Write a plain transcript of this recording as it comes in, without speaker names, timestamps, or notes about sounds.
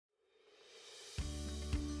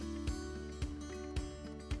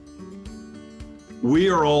We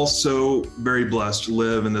are all so very blessed to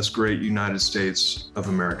live in this great United States of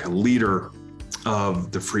America, leader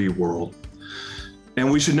of the free world.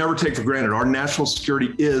 And we should never take for granted our national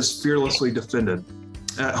security is fearlessly defended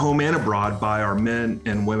at home and abroad by our men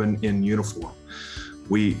and women in uniform.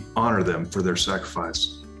 We honor them for their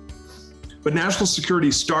sacrifice. But national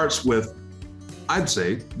security starts with, I'd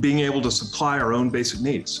say, being able to supply our own basic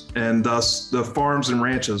needs. And thus, the farms and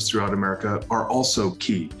ranches throughout America are also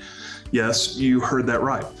key. Yes, you heard that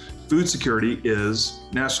right. Food security is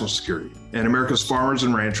national security, and America's farmers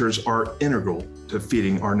and ranchers are integral to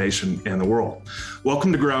feeding our nation and the world.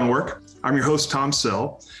 Welcome to Groundwork. I'm your host, Tom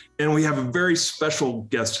Sell, and we have a very special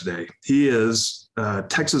guest today. He is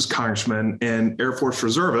Texas Congressman and Air Force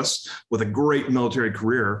reservist with a great military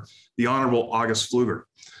career, the Honorable August Pfluger.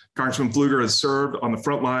 Congressman Pfluger has served on the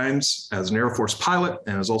front lines as an Air Force pilot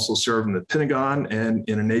and has also served in the Pentagon and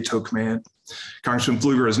in a NATO command. Congressman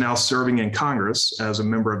Pfluger is now serving in Congress as a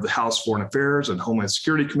member of the House Foreign Affairs and Homeland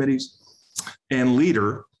Security Committees and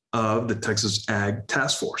leader of the Texas Ag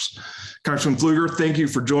Task Force. Congressman Pfluger, thank you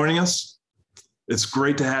for joining us. It's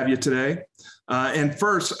great to have you today. And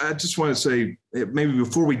first, I just want to say, maybe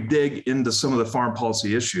before we dig into some of the foreign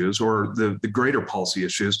policy issues or the greater policy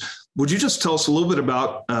issues, would you just tell us a little bit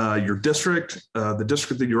about your district, the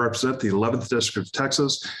district that you represent, the 11th District of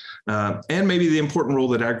Texas, and maybe the important role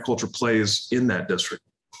that agriculture plays in that district?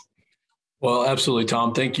 Well, absolutely,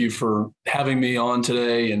 Tom. Thank you for having me on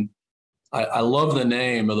today. And I love the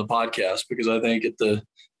name of the podcast because I think at the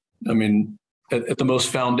most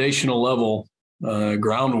foundational level,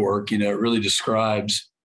 groundwork, it really describes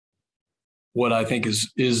what I think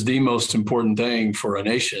is the most important thing for a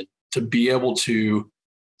nation, to be able to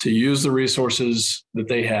use the resources that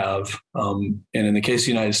they have. And in the case of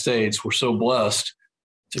the United States, we're so blessed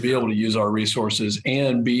to be able to use our resources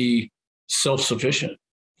and be self-sufficient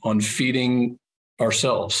on feeding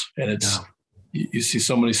ourselves. And you see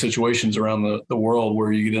so many situations around the world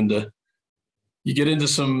where you get into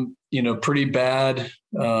some, pretty bad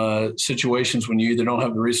situations when you either don't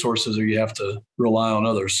have the resources or you have to rely on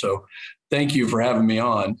others. So thank you for having me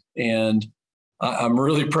on. And I'm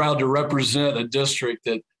really proud to represent a district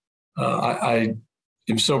that I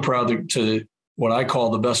am so proud to what I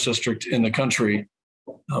call the best district in the country,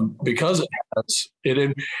 because it has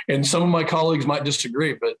it. And some of my colleagues might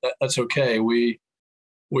disagree, but that's okay. We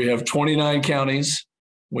have 29 counties.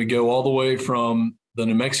 We go all the way from the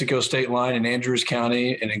New Mexico state line in Andrews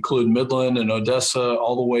County and include Midland and Odessa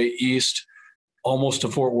all the way east, almost to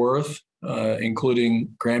Fort Worth,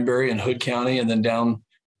 including Granbury and Hood County, and then down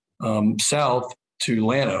south to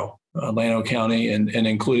Llano County and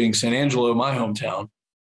including San Angelo, my hometown.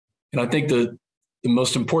 And I think the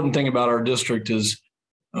most important thing about our district is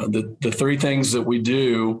the three things that we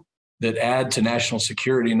do that add to national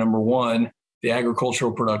security. Number one, the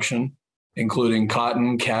agricultural production, including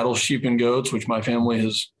cotton, cattle, sheep, and goats, which my family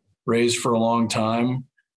has raised for a long time.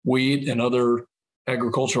 Wheat and other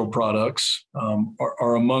agricultural products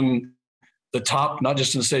are among the top, not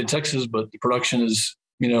just in the state of Texas, but the production is,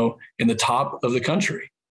 in the top of the country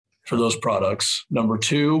for those products. Number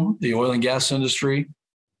two, the oil and gas industry,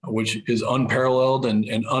 which is unparalleled and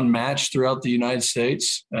unmatched throughout the United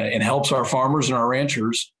States and helps our farmers and our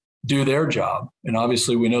ranchers do their job. And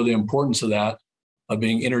obviously we know the importance of that, of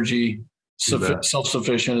being energy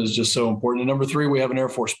self-sufficient is just so important. And number three, we have an Air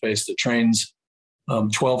Force base that trains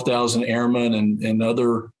 12,000 airmen and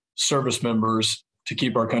other service members to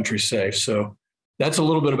keep our country safe. So that's a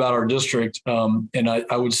little bit about our district. And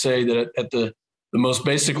I would say that at the most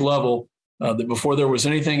basic level, that before there was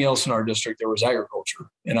anything else in our district, there was agriculture.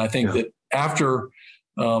 And I think that after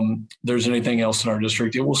there's anything else in our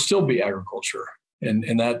district, it will still be agriculture.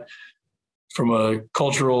 And that, from a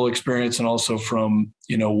cultural experience and also from,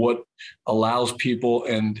 what allows people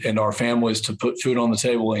and our families to put food on the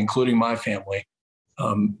table, including my family,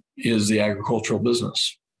 is the agricultural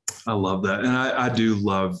business. I love that. And I do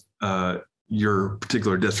love your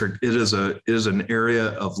particular district. It is an area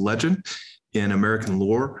of legend in American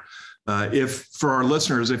lore. For our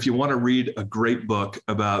listeners, if you want to read a great book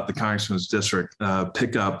about the Congressman's district,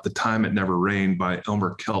 pick up The Time It Never Rained by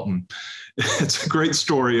Elmer Kelton. It's a great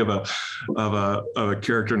story of a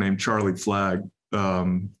character named Charlie Flagg,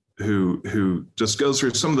 who just goes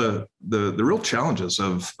through some of the real challenges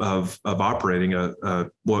of operating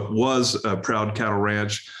what was a proud cattle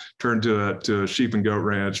ranch turned to a sheep and goat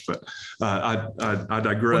ranch. But I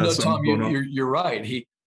digress. Well, no, Tom, you're right.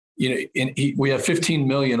 We have over 15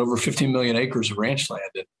 million acres of ranch land.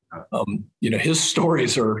 And, his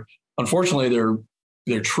stories are, unfortunately,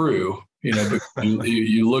 they're true.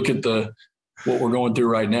 You look at the what we're going through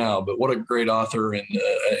right now. But what a great author and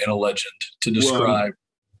a legend to describe.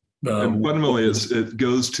 And fundamentally, it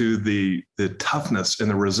goes to the toughness and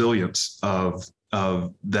the resilience of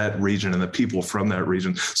that region and the people from that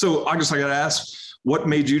region. So I guess I got to ask, what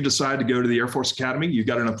made you decide to go to the Air Force Academy? You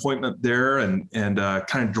got an appointment there and kind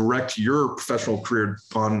of direct your professional career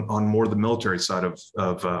on more the military side of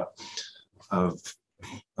the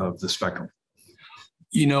spectrum.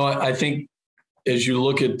 I think as you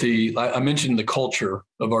look at I mentioned the culture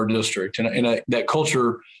of our district, and that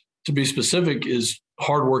culture, to be specific, is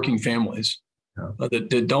hardworking families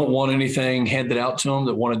that don't want anything handed out to them,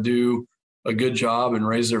 that want to do a good job and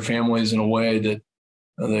raise their families in a way that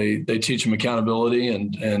they teach them accountability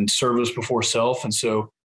and service before self. And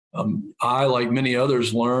so I, like many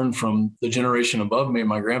others, learned from the generation above me.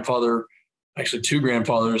 My grandfather, actually two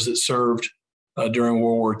grandfathers that served during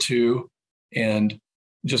World War II, and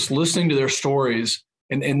just listening to their stories.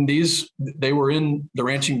 And they were in the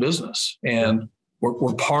ranching business and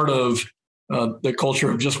were part of the culture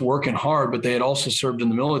of just working hard, but they had also served in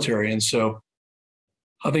the military. And so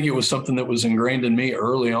I think it was something that was ingrained in me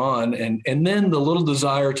early on. And then the little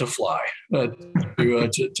desire to fly,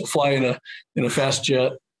 to fly in a fast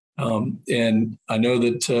jet. And I know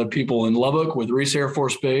that people in Lubbock with Reese Air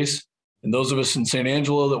Force Base, and those of us in San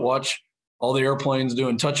Angelo that watch all the airplanes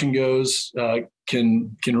doing touch and goes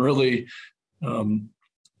can really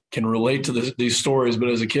can relate to these stories. But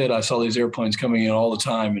as a kid, I saw these airplanes coming in all the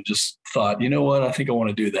time and just thought, you know what, I think I want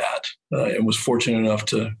to do that. And was fortunate enough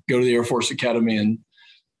to go to the Air Force Academy and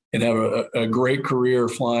have a great career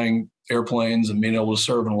flying airplanes and being able to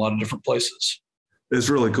serve in a lot of different places. It's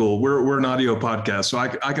really cool. We're an audio podcast, so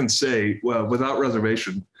I can say, well, without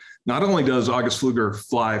reservation, not only does August Pfluger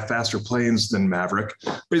fly faster planes than Maverick,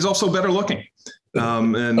 but he's also better looking.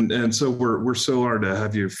 And so we're so honored to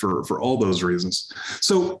have you for all those reasons.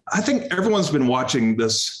 So I think everyone's been watching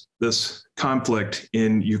this conflict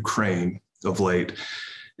in Ukraine of late,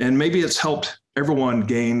 and maybe it's helped everyone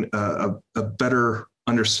gain a better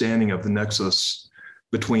understanding of the nexus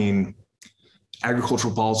between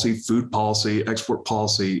agricultural policy, food policy, export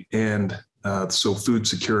policy, and so food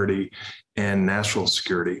security and national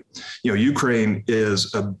security. Ukraine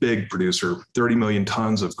is a big producer, 30 million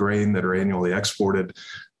tons of grain that are annually exported.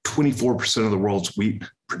 24% of the world's wheat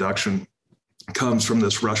production comes from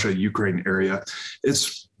this Russia-Ukraine area.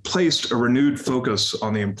 It's placed a renewed focus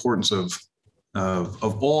on the importance of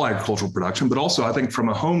all agricultural production, but also I think from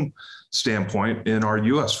a home standpoint in our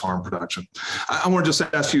U.S. farm production. I want to just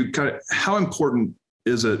ask you kind of how important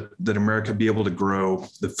is it that America be able to grow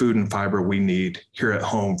the food and fiber we need here at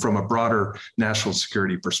home from a broader national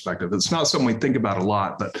security perspective? It's not something we think about a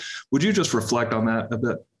lot, but would you just reflect on that a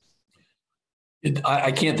bit?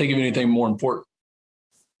 I can't think of anything more important.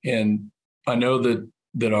 And I know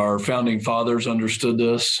that our founding fathers understood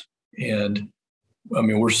this. And I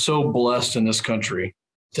mean, we're so blessed in this country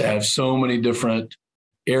to have so many different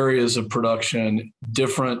areas of production,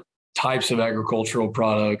 different types of agricultural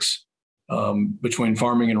products, between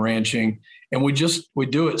farming and ranching. And we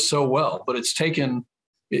do it so well, but it's taken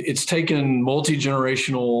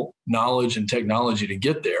multi-generational knowledge and technology to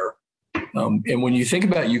get there. And when you think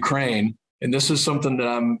about Ukraine, and this is something that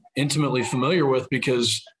I'm intimately familiar with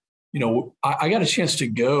because, I got a chance to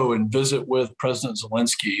go and visit with President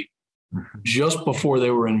Zelensky just before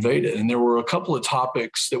they were invaded. And there were a couple of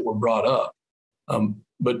topics that were brought up.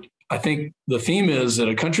 But I think the theme is that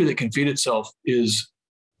a country that can feed itself is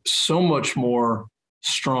so much more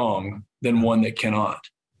strong than one that cannot.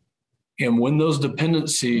 And when those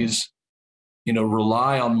dependencies,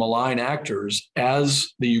 rely on malign actors,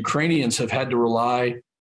 as the Ukrainians have had to rely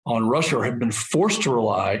on Russia or have been forced to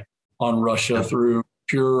rely on Russia through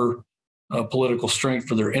pure political strength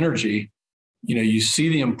for their energy, you see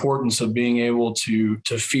the importance of being able to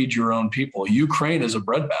feed your own people. Ukraine is a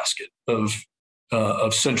breadbasket of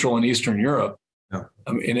Central and Eastern Europe. Yeah.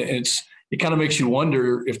 I mean, it kind of makes you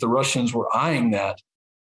wonder if the Russians were eyeing that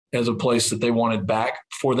as a place that they wanted back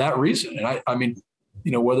for that reason. And I mean,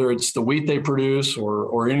 whether it's the wheat they produce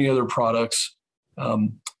or any other products,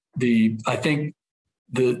 I think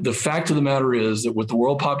the fact of the matter is that with the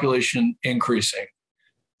world population increasing,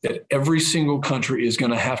 that every single country is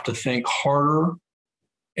going to have to think harder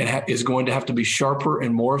and is going to have to be sharper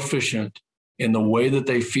and more efficient in the way that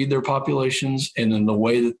they feed their populations and in the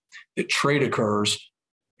way that trade occurs.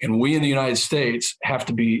 And we in the United States have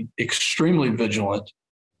to be extremely vigilant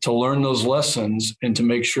to learn those lessons and to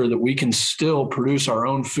make sure that we can still produce our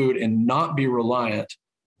own food and not be reliant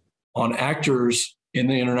on actors in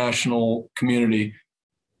the international community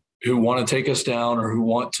who want to take us down or who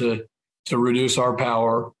want to reduce our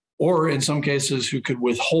power, or in some cases who could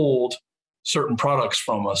withhold certain products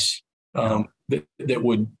from us that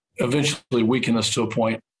would eventually weaken us to a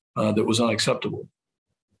point that was unacceptable.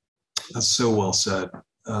 That's so well said.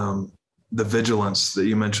 The vigilance that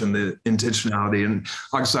you mentioned, the intentionality, and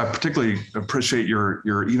like I said, I particularly appreciate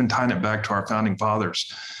your even tying it back to our founding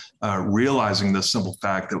fathers, realizing the simple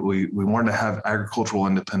fact that we wanted to have agricultural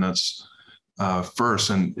independence first,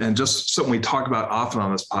 and just something we talk about often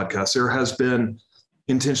on this podcast. There has been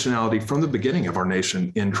intentionality from the beginning of our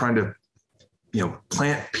nation in trying to,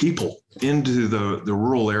 plant people into the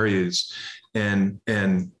rural areas and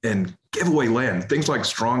give away land. Things like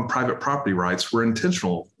strong private property rights were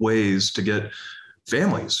intentional ways to get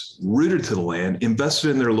families rooted to the land,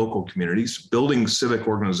 invested in their local communities, building civic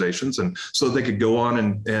organizations, and so they could go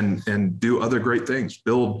on and do other great things,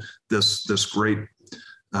 build this great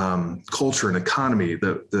culture and economy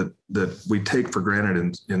that we take for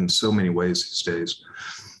granted in so many ways these days.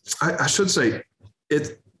 I should say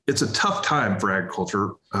it's a tough time for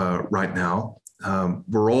agriculture right now.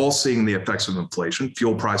 We're all seeing the effects of inflation.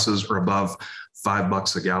 Fuel prices are above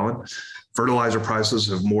 $5 a gallon. Fertilizer prices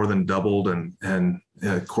have more than doubled. And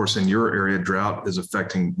of course, in your area, drought is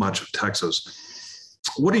affecting much of Texas.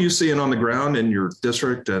 What are you seeing on the ground in your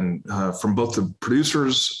district and from both the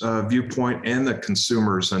producers' viewpoint and the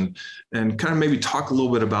consumers? And kind of maybe talk a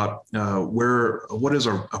little bit about what is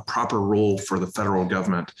a proper role for the federal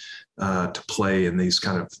government to play in these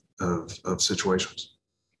kind of situations?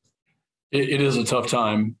 It is a tough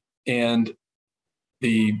time. And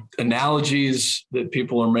the analogies that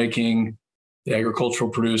people are making, the agricultural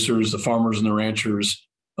producers, the farmers and the ranchers,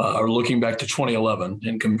 are looking back to 2011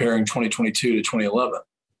 and comparing 2022 to 2011.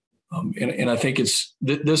 And I think this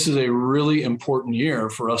is a really important year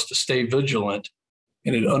for us to stay vigilant,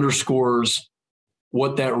 and it underscores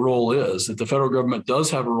what that role is, that the federal government does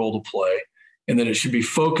have a role to play, and that it should be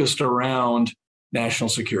focused around national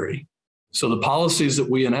security. So the policies that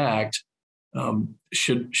we enact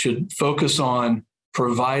should focus on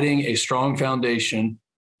providing a strong foundation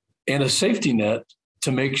and a safety net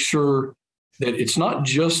to make sure that it's not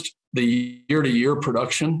just the year-to-year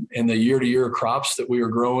production and the year-to-year crops that we are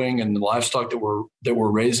growing and the livestock that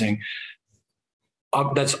we're raising.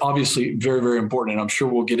 That's obviously very, very important, and I'm sure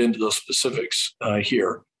we'll get into those specifics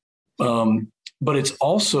here. But it's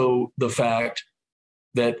also the fact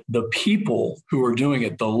that the people who are doing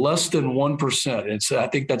it, the less than 1%, I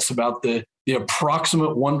think that's about the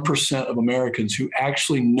approximate 1% of Americans who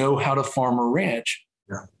actually know how to farm or ranch,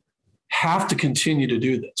 have to continue to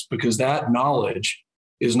do this, because that knowledge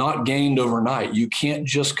is not gained overnight. You can't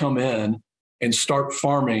just come in and start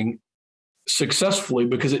farming successfully,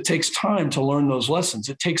 because it takes time to learn those lessons.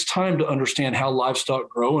 It takes time to understand how livestock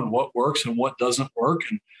grow and what works and what doesn't work,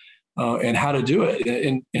 and how to do it.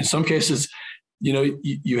 And in some cases,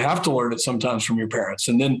 you have to learn it sometimes from your parents.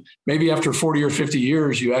 And then maybe after 40 or 50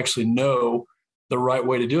 years, you actually know the right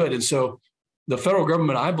way to do it. And so the federal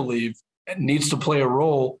government, I believe, needs to play a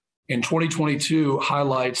role. And 2022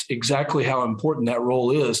 highlights exactly how important that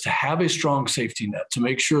role is, to have a strong safety net, to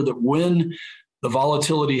make sure that when the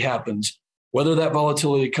volatility happens, whether that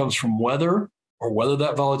volatility comes from weather, or whether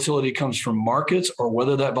that volatility comes from markets, or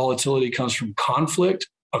whether that volatility comes from conflict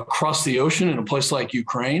across the ocean in a place like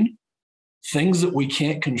Ukraine, things that we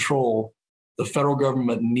can't control, the federal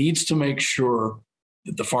government needs to make sure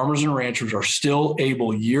that the farmers and ranchers are still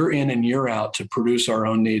able year in and year out to produce our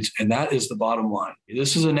own needs. And that is the bottom line.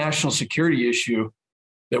 This is a national security issue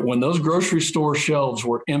that when those grocery store shelves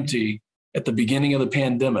were empty at the beginning of the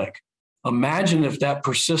pandemic, imagine if that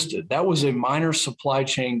persisted. That was a minor supply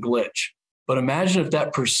chain glitch. But imagine if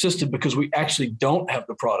that persisted because we actually don't have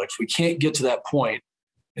the products. We can't get to that point.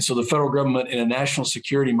 And so the federal government, in a national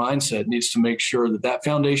security mindset, needs to make sure that that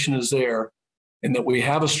foundation is there and that we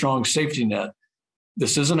have a strong safety net.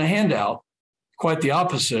 This isn't a handout, quite the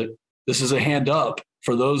opposite. This is a hand up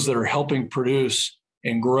for those that are helping produce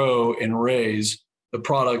and grow and raise the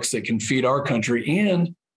products that can feed our country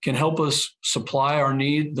and can help us supply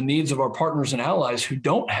the needs of our partners and allies who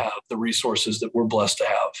don't have the resources that we're blessed to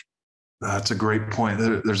have. That's a great point.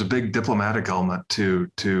 There's a big diplomatic element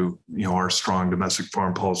to our strong domestic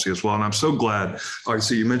foreign policy as well. And I'm so glad,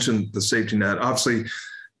 obviously, you mentioned the safety net. Obviously,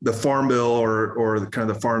 the Farm Bill or the kind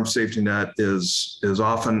of the farm safety net is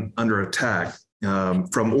often under attack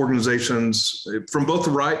from organizations from both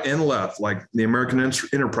the right and the left, like the American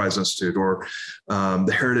Enterprise Institute or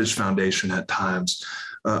the Heritage Foundation at times,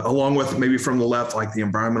 along with maybe from the left, like the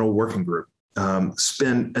Environmental Working Group.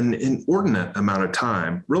 Spend an inordinate amount of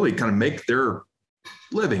time, really kind of make their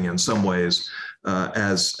living in some ways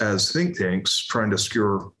as think tanks trying to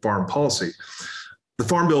skewer foreign policy. The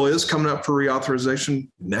Farm Bill is coming up for reauthorization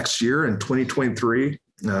next year in 2023.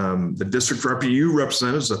 The district you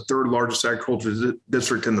represent is the third largest agriculture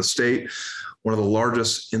district in the state, one of the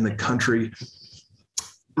largest in the country.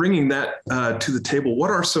 Bringing that to the table, what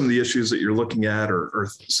are some of the issues that you're looking at, or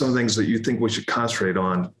some things that you think we should concentrate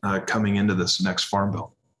on coming into this next Farm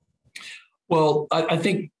Bill? Well, I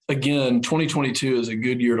think, again, 2022 is a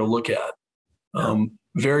good year to look at,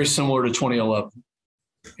 very similar to 2011.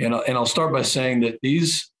 And I'll start by saying that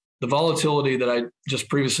the volatility that I just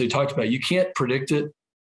previously talked about, you can't predict it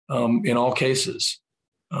in all cases.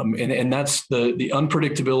 And that's the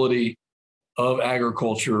unpredictability of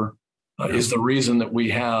agriculture is the reason that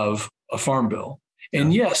we have a Farm Bill.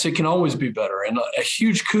 And yes, it can always be better. And a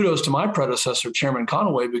huge kudos to my predecessor, Chairman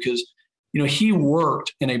Conaway, because he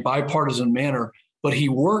worked in a bipartisan manner, but he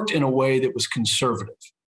worked in a way that was conservative,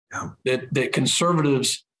 that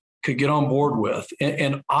conservatives could get on board with.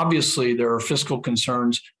 And obviously, there are fiscal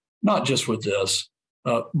concerns, not just with this,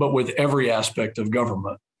 but with every aspect of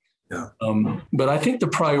government. But I think the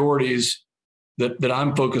priorities that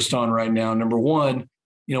I'm focused on right now, number one,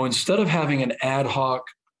 instead of having an ad hoc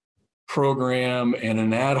program and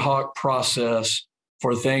an ad hoc process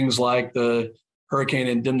for things like the Hurricane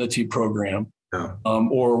Indemnity Program,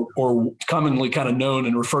 or commonly kind of known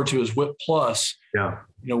and referred to as WIP Plus,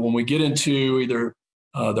 when we get into either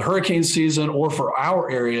the hurricane season or for our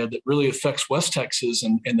area that really affects West Texas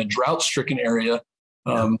and the drought-stricken area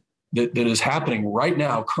that is happening right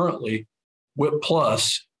now currently, WIP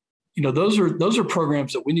Plus, those are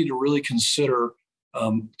programs that we need to really consider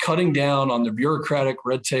cutting down on the bureaucratic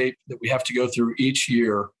red tape that we have to go through each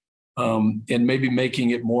year, and maybe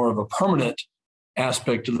making it more of a permanent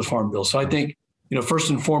aspect of the Farm Bill. So I think, first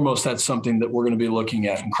and foremost, that's something that we're going to be looking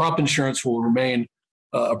at. And crop insurance will remain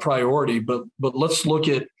a priority, but let's look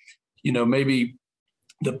at, maybe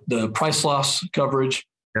the price loss coverage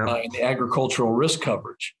and the agricultural risk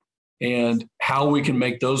coverage and how we can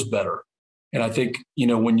make those better. And I think,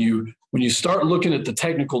 when you start looking at the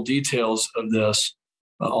technical details of this,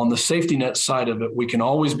 on the safety net side of it, we can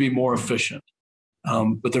always be more efficient.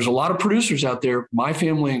 But there's a lot of producers out there, my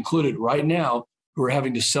family included right now, who are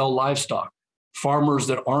having to sell livestock, farmers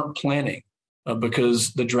that aren't planning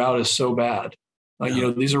because the drought is so bad.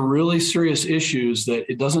 These are really serious issues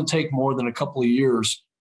that it doesn't take more than a couple of years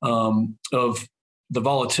of the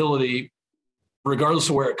volatility, regardless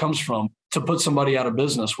of where it comes from, to put somebody out of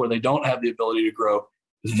business where they don't have the ability to grow.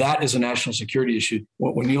 That is a national security issue.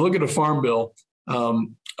 When you look at a Farm Bill,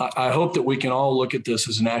 I hope that we can all look at this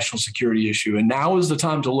as a national security issue. And now is the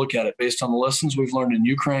time to look at it based on the lessons we've learned in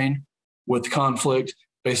Ukraine with conflict,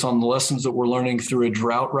 based on the lessons that we're learning through a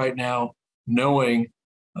drought right now, knowing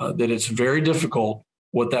that it's very difficult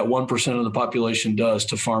what that 1% of the population does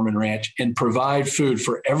to farm and ranch and provide food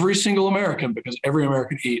for every single American, because every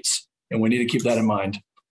American eats, and we need to keep that in mind.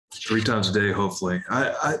 3 times a day, hopefully.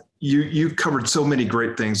 You covered so many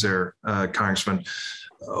great things there, Congressman.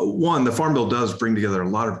 One, the Farm Bill does bring together a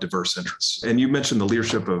lot of diverse interests. And you mentioned the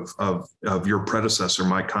leadership of your predecessor,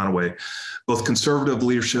 Mike Conaway, both conservative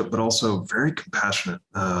leadership, but also very compassionate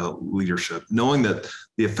leadership, knowing that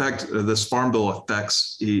the effect of this Farm Bill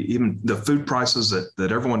affects even the food prices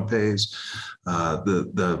that everyone pays,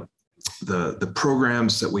 the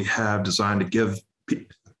programs that we have designed to give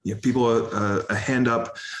people a hand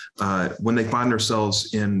up when they find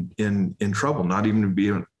themselves in trouble, not even to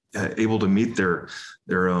be able to meet their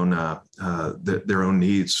own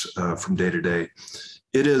needs from day to day.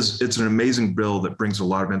 It's an amazing bill that brings a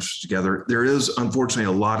lot of interests together. There is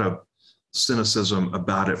unfortunately a lot of cynicism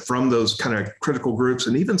about it from those kind of critical groups,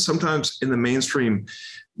 and even sometimes in the mainstream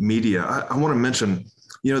media. I want to mention,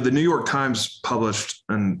 the New York Times published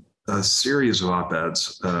a series of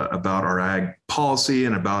op-eds about our ag policy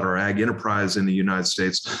and about our ag enterprise in the United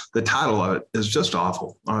States. The title of it is just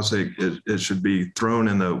awful. Honestly, it should be thrown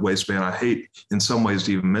in the wastepan. I hate in some ways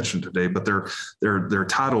to even mention today, but their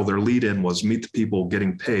title, their lead-in was "Meet the People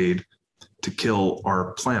Getting Paid to Kill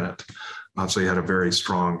Our Planet." Obviously, had a very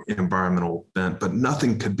strong environmental bent, but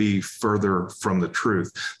nothing could be further from the truth.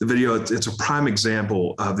 The video, it's a prime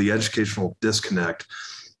example of the educational disconnect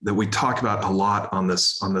that we talk about a lot on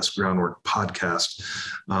this Groundwork podcast.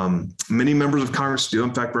 Many members of Congress do,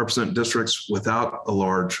 in fact, represent districts without a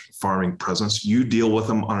large farming presence. You deal with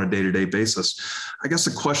them on a day-to-day basis. I guess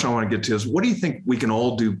the question I want to get to is, what do you think we can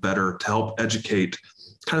all do better to help educate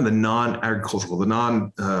kind of the non-agricultural, the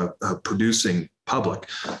non-producing public,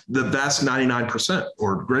 the vast 99%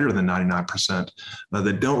 or greater than 99%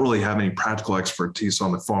 that don't really have any practical expertise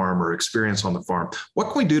on the farm or experience on the farm?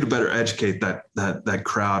 What can we do to better educate that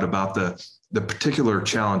crowd about the particular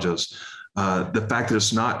challenges? The fact that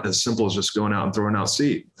it's not as simple as just going out and throwing out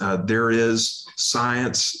seed. There is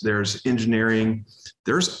science, there's engineering,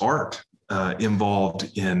 there's art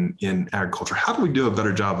involved in agriculture. How do we do a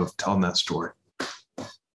better job of telling that story?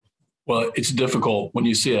 Well, it's difficult when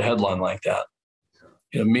you see a headline like that.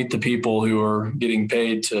 Meet the people who are getting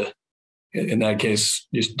paid to, in that case,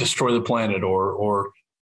 just destroy the planet or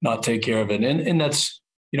not take care of it. And that's,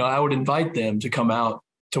 I would invite them to come out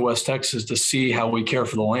to West Texas to see how we care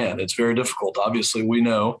for the land. It's very difficult. Obviously, we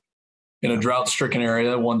know in a drought-stricken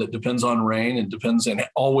area, one that depends on rain and depends and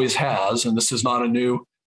always has, and this is not a new,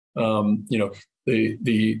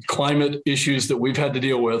 the climate issues that we've had to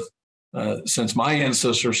deal with since my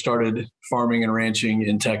ancestors started farming and ranching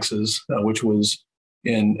in Texas, which was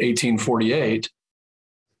in 1848.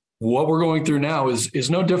 What we're going through now is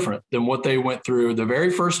no different than what they went through the very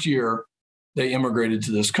first year they immigrated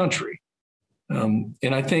to this country. And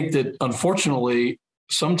I think that, unfortunately,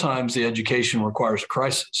 sometimes the education requires a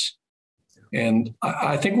crisis. And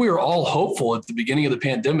I think we were all hopeful at the beginning of the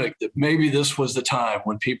pandemic that maybe this was the time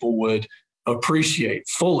when people would appreciate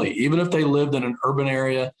fully, even if they lived in an urban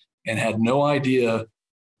area and had no idea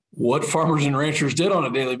what farmers and ranchers did on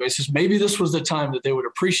a daily basis. Maybe this was the time that they would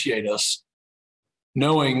appreciate us,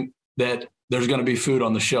 knowing that there's going to be food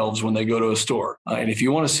on the shelves when they go to a store. And if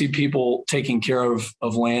you want to see people taking care of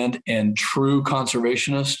land and true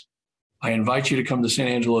conservationists, I invite you to come to San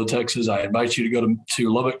Angelo, Texas. I invite you to go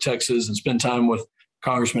to Lubbock, Texas, and spend time with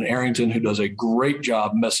Congressman Arrington, who does a great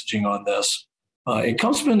job messaging on this. And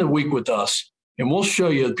come spend a week with us, and we'll show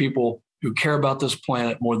you the people who care about this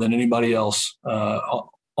planet more than anybody else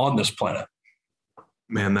on this planet.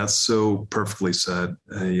 Man, that's so perfectly said.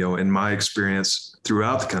 In my experience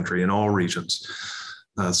throughout the country in all regions,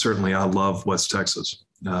 certainly I love West Texas,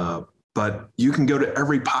 but you can go to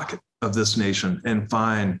every pocket of this nation and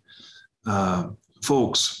find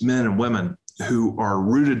folks, men and women, who are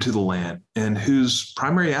rooted to the land and whose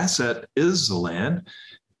primary asset is the land.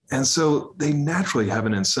 And so they naturally have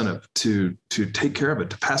an incentive to take care of it,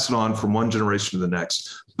 to pass it on from one generation to the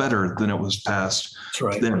next better than it was passed. That's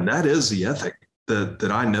right. Then that is the ethic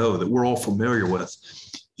that I know that we're all familiar with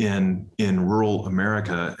in rural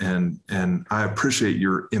America. And I appreciate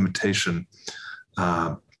your invitation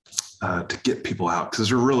to get people out, because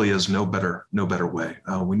there really is no better way.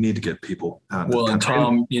 We need to get people out. Well, and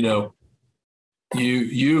Tom,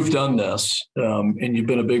 you've done this, and you've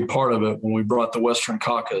been a big part of it when we brought the Western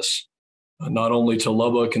Caucus, not only to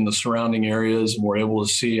Lubbock and the surrounding areas, and we're able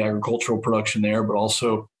to see agricultural production there, but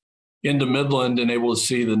also into Midland and able to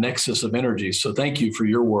see the nexus of energy. So thank you for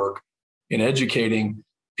your work in educating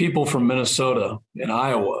people from Minnesota and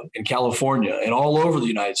Iowa and California and all over the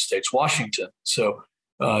United States, Washington. So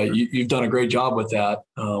you've done a great job with that.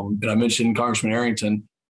 And I mentioned Congressman Arrington.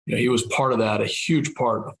 He was part of that, a huge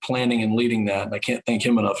part of planning and leading that. And I can't thank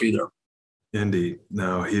him enough either. Indeed.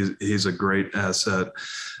 No, he's a great asset.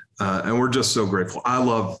 And we're just so grateful. I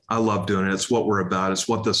love doing it. It's what we're about. It's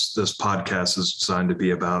what this podcast is designed to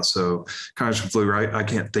be about. So Congressman Pfluger, I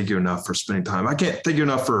can't thank you enough for spending time. I can't thank you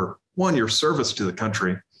enough for, one, your service to the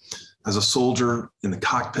country as a soldier in the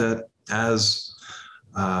cockpit, as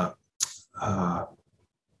a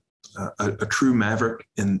true maverick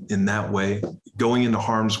in that way, going into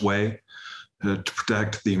harm's way to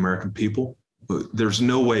protect the American people. There's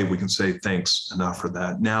no way we can say thanks enough for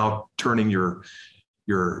that. Now turning your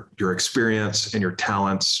experience and your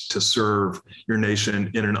talents to serve your nation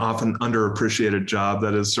in an often underappreciated job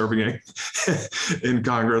that is serving in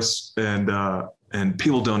Congress, and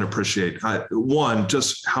people don't appreciate one,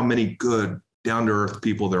 just how many good down-to-earth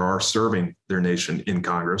people there are serving their nation in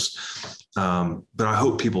Congress. But I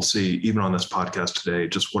hope people see, even on this podcast today,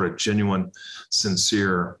 just what a genuine,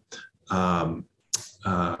 sincere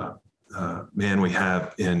man we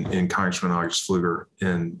have in Congressman August Pfluger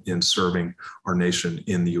in serving our nation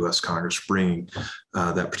in the U.S. Congress, bringing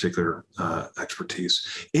that particular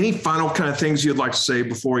expertise. Any final kind of things you'd like to say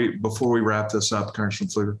before we wrap this up, Congressman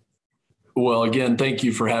Pfluger? Well, again, thank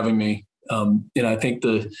you for having me. And I think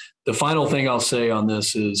the final thing I'll say on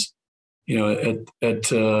this is, at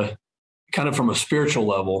kind of from a spiritual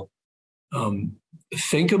level,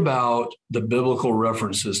 think about the biblical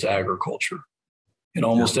references to agriculture. In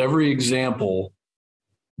almost every example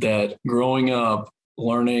that growing up,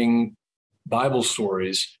 learning Bible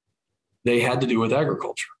stories, they had to do with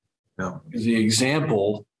agriculture. Yeah. The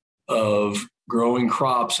example of growing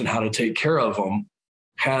crops and how to take care of them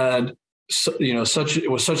had, it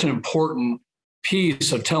was such an important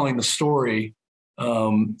piece of telling the story,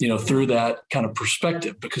 through that kind of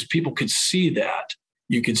perspective, because people could see that.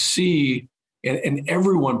 You could see, and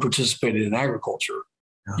everyone participated in agriculture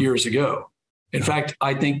years ago. In fact,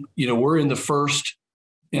 I think, we're in the first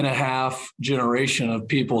and a half generation of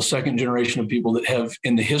people, second generation of people that have,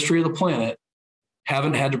 in the history of the planet,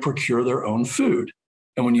 haven't had to procure their own food.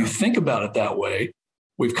 And when you think about it that way,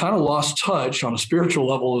 we've kind of lost touch on a spiritual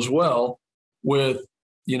level as well with,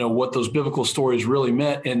 what those biblical stories really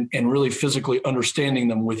meant and really physically understanding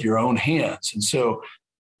them with your own hands. And so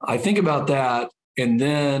I think about that, and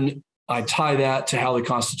then I tie that to how the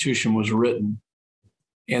Constitution was written.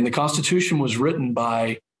 And the Constitution was written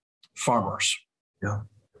by farmers. Yeah.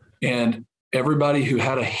 And everybody who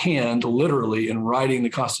had a hand literally in writing the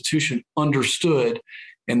Constitution understood,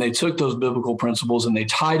 and they took those biblical principles and they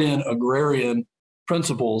tied in agrarian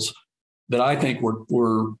principles that I think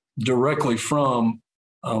were directly from,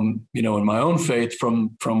 in my own faith,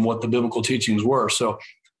 from what the biblical teachings were. So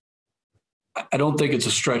I don't think it's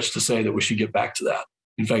a stretch to say that we should get back to that.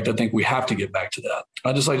 In fact, I think we have to get back to that.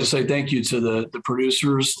 I'd just like to say thank you to the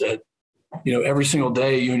producers that, every single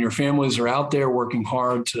day you and your families are out there working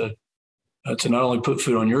hard to not only put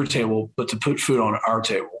food on your table, but to put food on our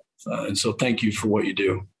table. And so thank you for what you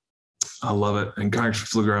do. I love it. And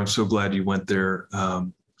Congressman Pfluger, I'm so glad you went there.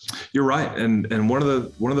 You're right. And one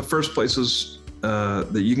of the first places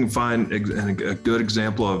that you can find a good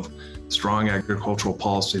example of strong agricultural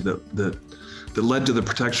policy that led to the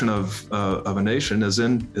protection of a nation is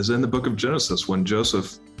in the book of Genesis, when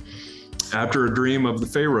Joseph, after a dream of the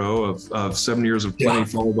Pharaoh of 7 years of plenty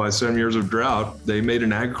followed by 7 years of drought, they made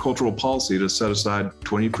an agricultural policy to set aside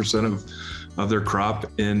 20% of their crop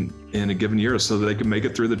in a given year so that they could make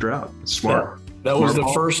it through the drought. Smart. Yeah. That was the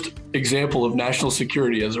first example of national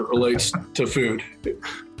security as it relates to food.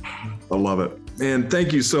 I love it. And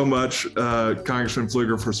thank you so much, Congressman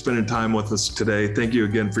Pfluger, for spending time with us today. Thank you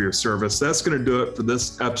again for your service. That's going to do it for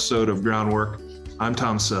this episode of Groundwork. I'm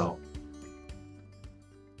Tom Sell.